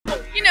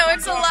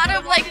it's a lot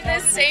of like the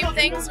same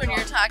things when you're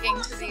talking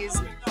to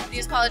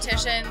these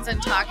politicians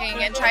and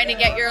talking and trying to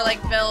get your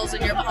like bills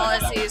and your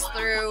policies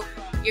through.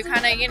 You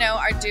kind of,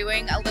 are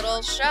doing a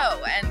little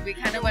show, and we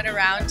kind of went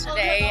around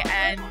today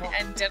and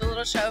did a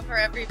little show for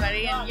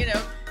everybody, and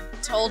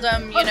told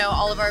them,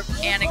 all of our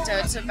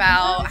anecdotes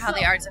about how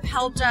the arts have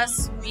helped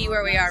us be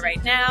where we are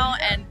right now,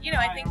 and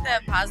I think the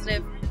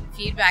positive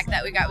feedback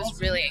that we got was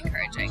really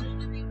encouraging.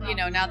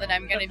 Now that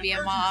I'm going to be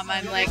a mom,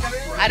 I'm like,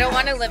 I don't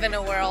want to live in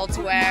a world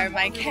where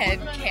my kid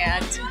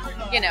can't,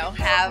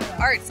 have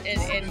arts in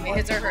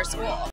his or her school.